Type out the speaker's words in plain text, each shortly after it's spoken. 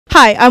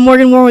Hi, I'm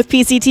Morgan Warren with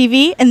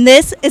PCTV, and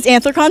this is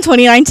Anthrocon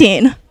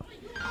 2019.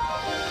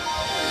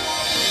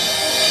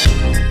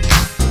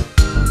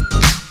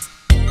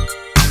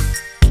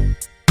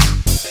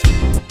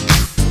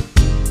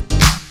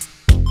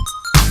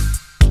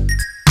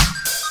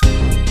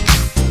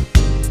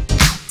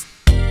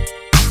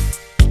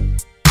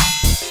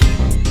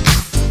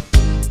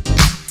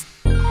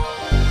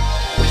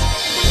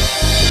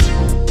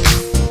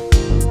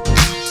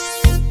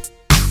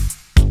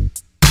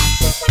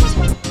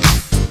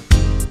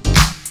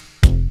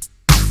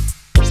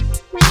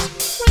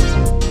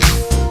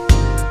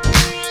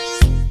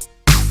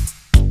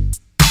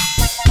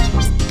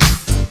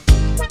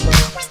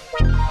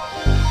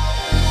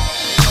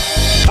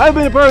 I've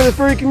been a part of the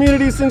furry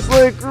community since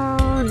like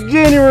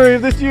January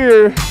of this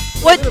year.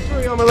 What? I've been a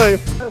furry all my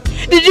life.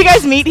 Did you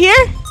guys meet here?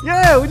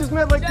 Yeah, we just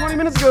met like 20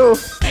 minutes ago.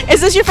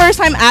 Is this your first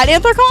time at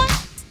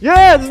Anthrocon?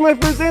 Yeah, this is my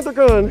first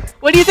Anthrocon.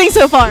 What do you think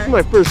so far? This is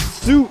my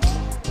first suit.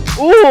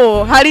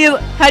 Ooh, how do you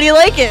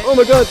like it? Oh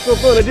my god, it's so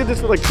fun. I did this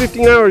for like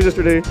 15 hours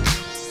yesterday.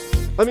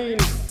 I mean,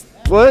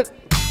 what?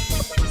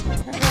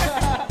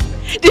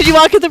 Did you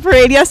walk at the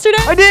parade yesterday?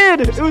 I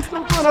did! It was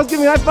so fun. I was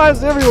giving high fives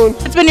to everyone.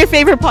 What's been your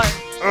favorite part?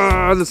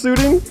 The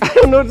suiting? I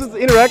don't know, just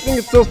interacting.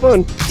 It's so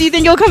fun. Do you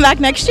think you'll come back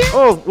next year?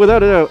 Oh,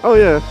 without a doubt. Oh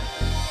yeah.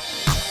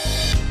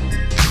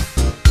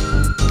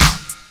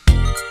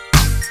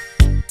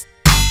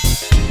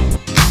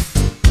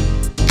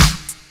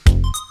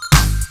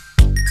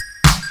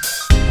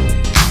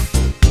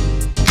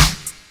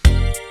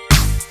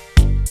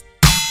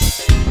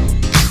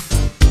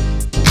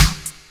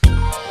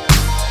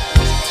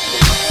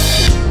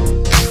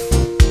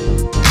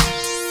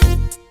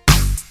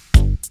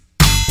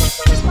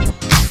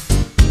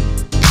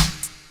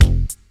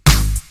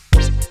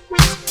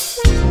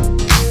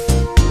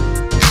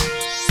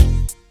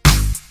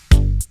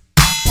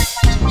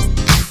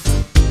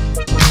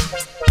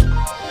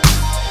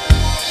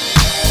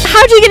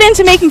 How'd you get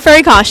into making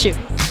furry costumes?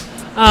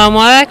 Well,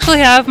 I actually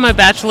have my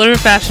Bachelor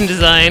of Fashion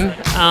Design,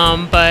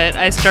 but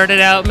I started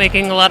out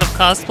making a lot of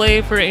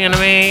cosplay for anime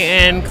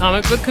and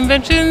comic book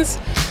conventions,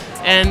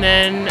 and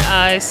then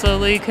I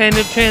slowly kind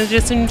of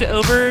transitioned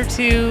over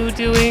to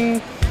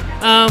doing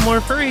more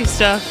furry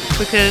stuff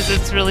because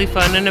it's really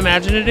fun and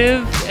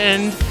imaginative,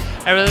 and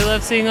I really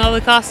love seeing all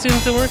the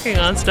costumes and working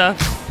on stuff.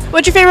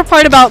 What's your favorite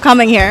part about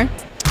coming here?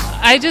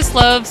 I just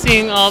love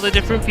seeing all the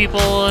different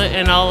people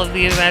and all of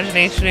the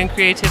imagination and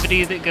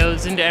creativity that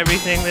goes into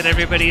everything that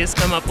everybody has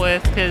come up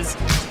with, because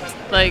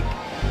like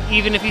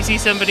even if you see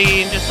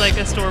somebody in just like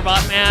a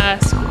store-bought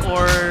mask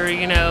or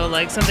you know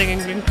like something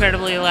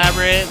incredibly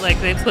elaborate, like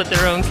they put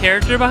their own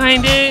character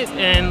behind it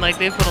and like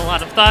they put a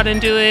lot of thought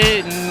into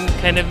it and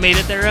kind of made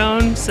it their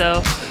own.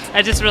 So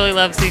I just really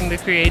love seeing the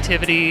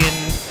creativity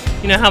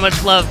and you know how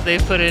much love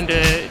they've put into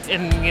it,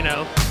 and you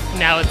know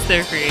now it's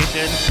their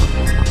creation.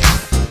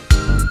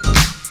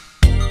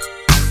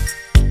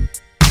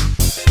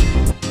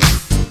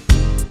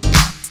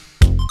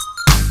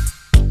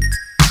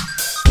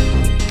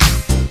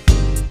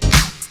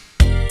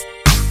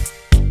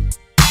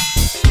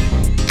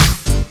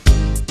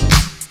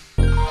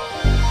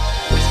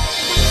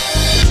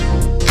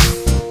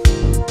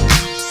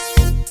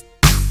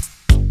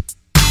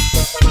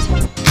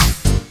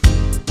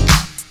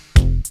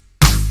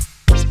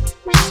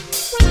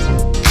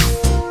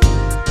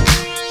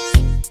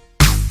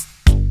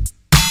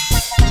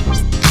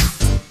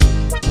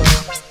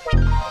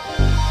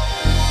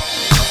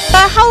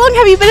 How long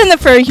have you been in the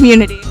furry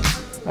community?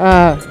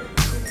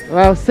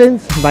 Well,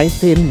 since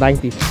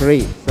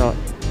 1993, so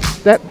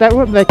that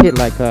would make it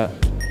like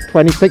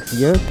 26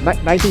 years.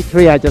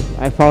 93,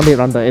 I found it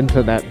on the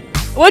internet.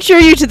 What drew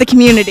you to the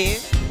community?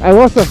 I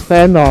was a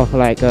fan of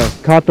like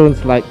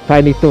cartoons like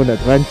Tiny Toon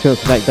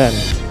Adventures back then,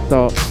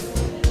 so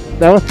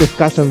there was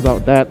discussions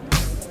about that,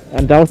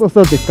 and there was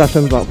also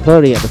discussions about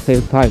furry at the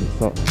same time.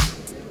 So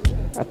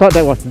I thought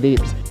that was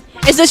neat.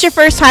 Is this your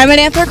first time at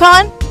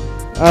Anthrocon?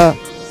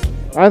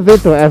 I've been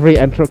to every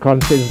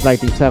Anthrocon since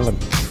 '97.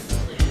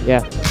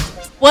 Yeah.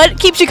 What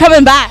keeps you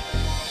coming back?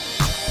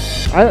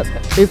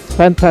 It's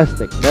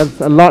fantastic.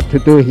 There's a lot to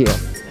do here.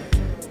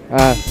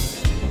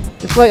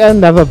 It's like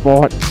I'm never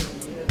bored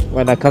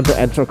when I come to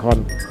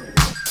Anthrocon.